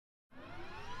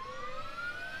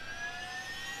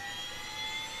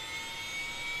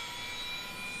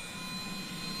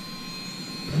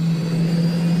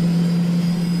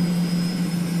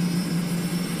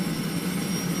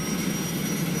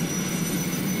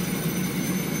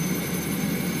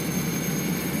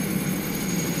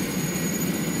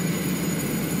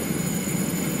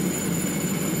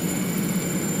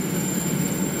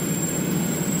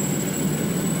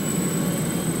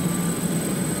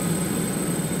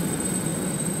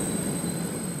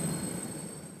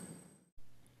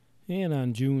And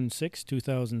on June 6,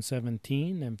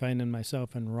 2017, I'm finding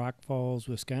myself in Rock Falls,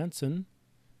 Wisconsin.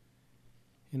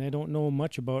 And I don't know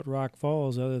much about Rock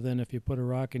Falls other than if you put a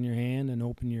rock in your hand and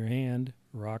open your hand,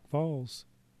 Rock Falls.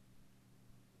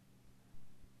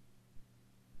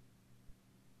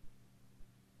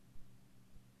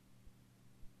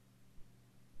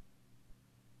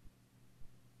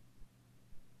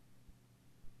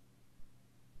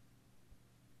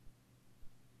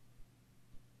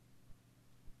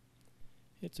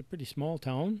 It's a pretty small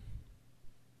town.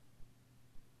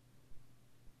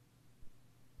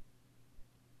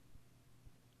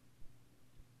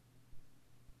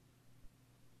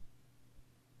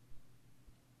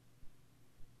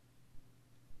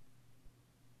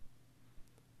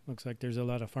 Looks like there's a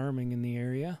lot of farming in the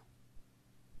area.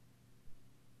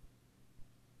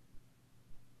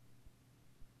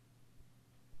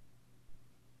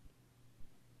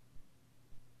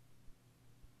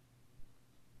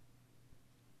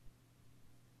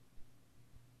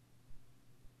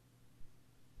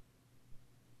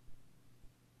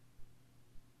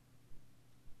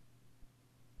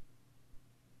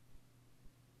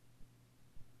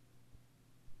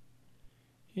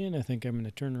 And I think I'm going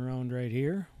to turn around right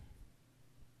here.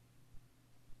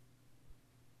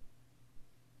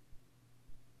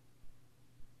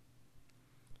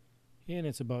 And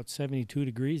it's about 72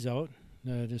 degrees out.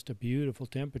 Just a beautiful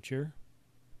temperature.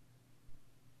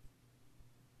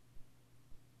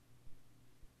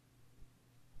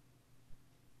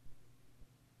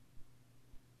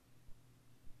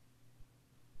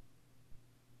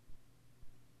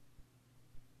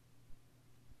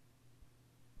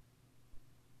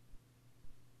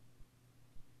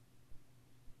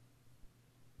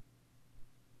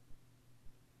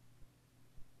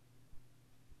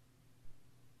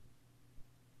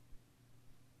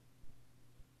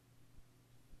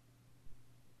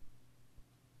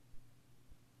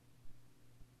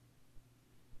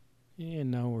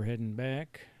 And now we're heading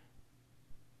back.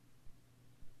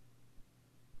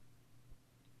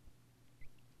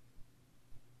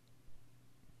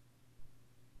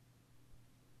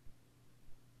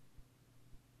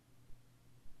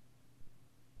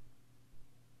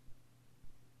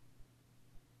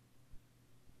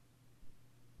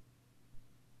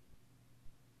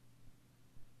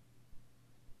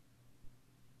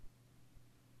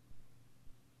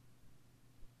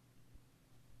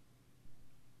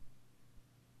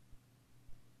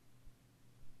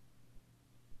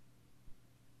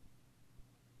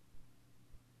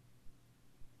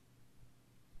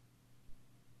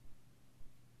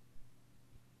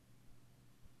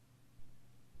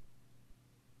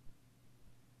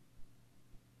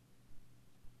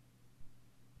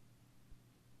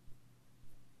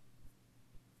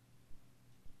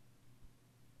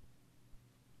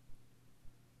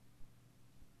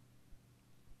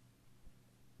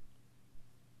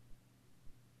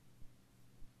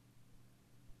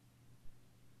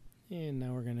 And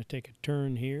now we're going to take a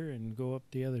turn here and go up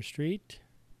the other street.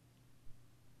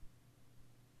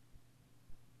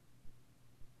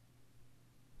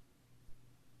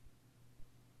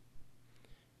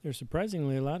 There's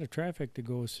surprisingly a lot of traffic that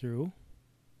goes through.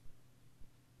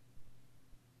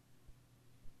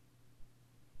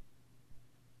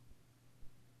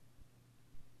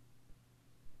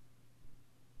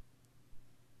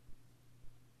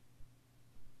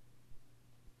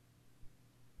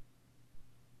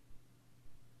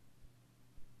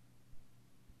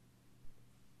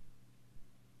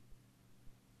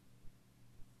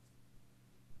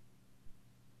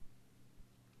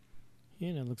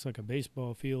 And it looks like a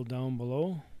baseball field down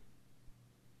below.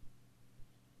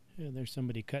 Yeah, there's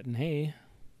somebody cutting hay.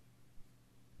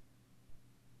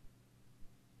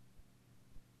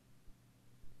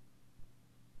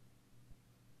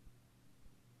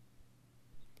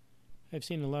 I've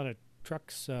seen a lot of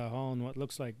trucks hauling what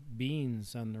looks like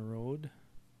beans on the road.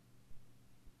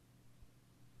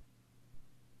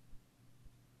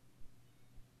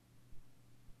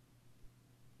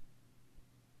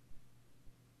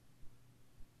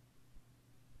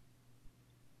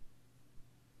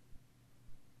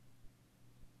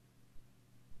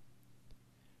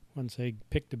 Once they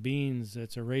pick the beans,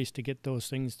 it's a race to get those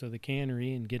things to the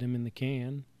cannery and get them in the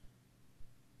can.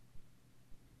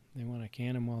 They want to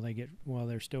can them while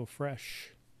they're still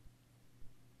fresh.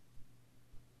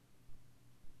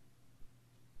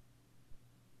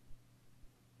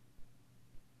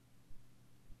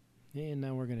 And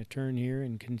now we're going to turn here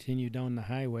and continue down the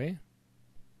highway.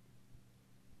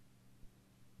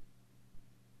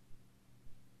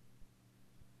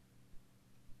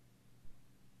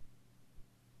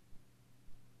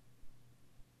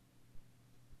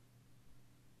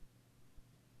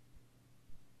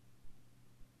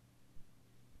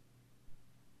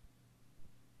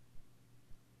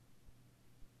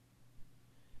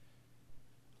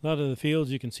 A lot of the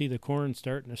fields you can see the corn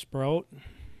starting to sprout.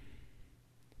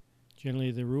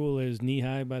 Generally the rule is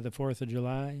knee-high by the 4th of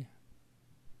July.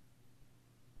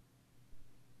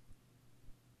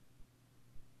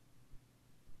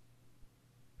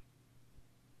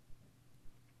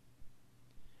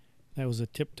 That was a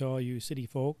tip to all you city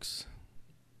folks.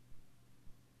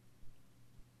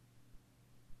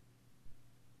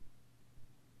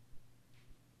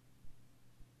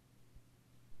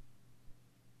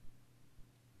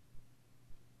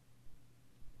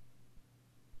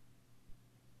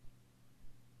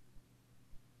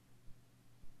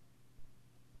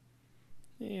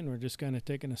 And we're just kind of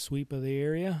taking a sweep of the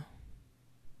area.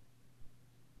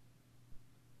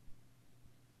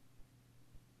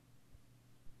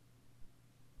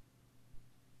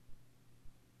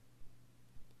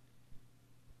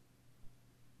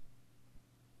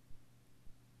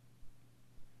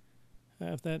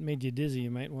 If that made you dizzy,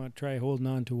 you might want to try holding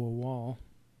on to a wall.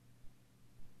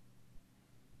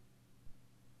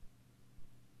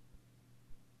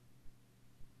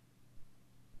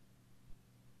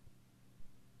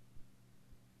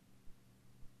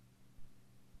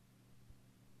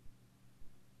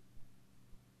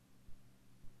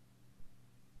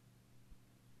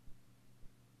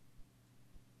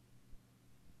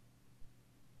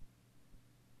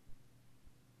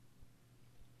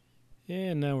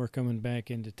 And now we're coming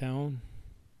back into town.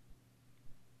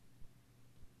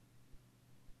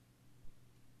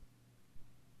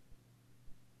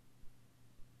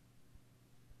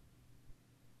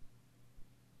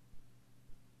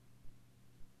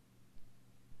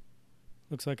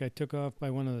 Looks like I took off by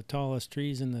one of the tallest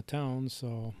trees in the town,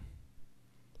 so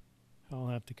I'll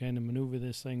have to kind of maneuver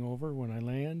this thing over when I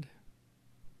land.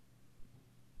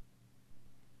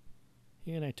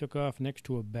 And I took off next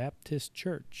to a Baptist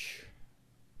church.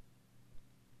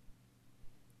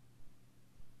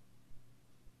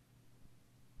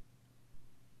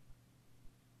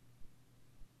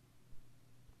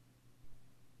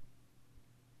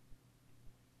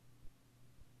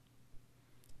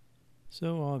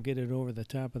 So I'll get it over the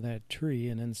top of that tree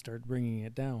and then start bringing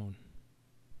it down.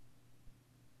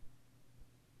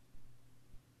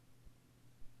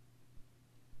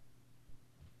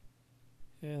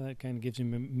 Yeah, that kind of gives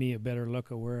me a better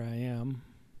look at where I am.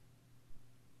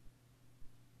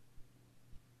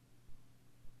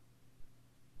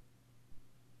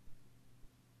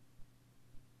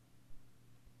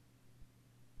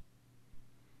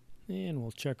 And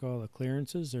we'll check all the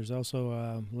clearances. There's also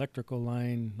an electrical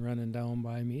line running down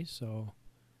by me, so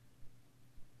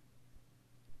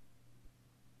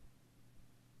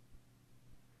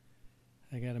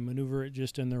I got to maneuver it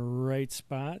just in the right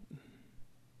spot.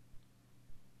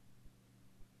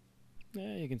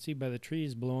 Yeah, you can see by the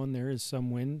trees blowing there is some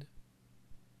wind.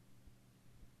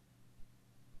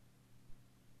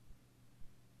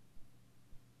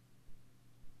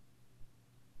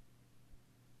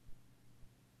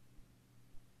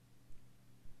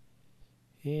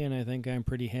 And I think I'm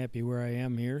pretty happy where I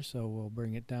am here, so we'll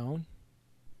bring it down.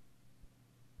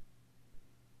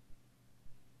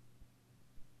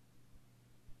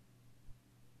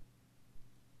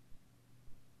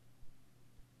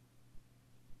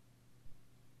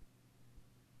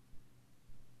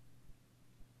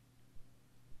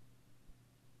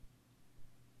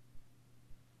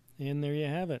 And there you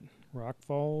have it, Rock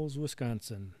Falls,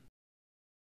 Wisconsin.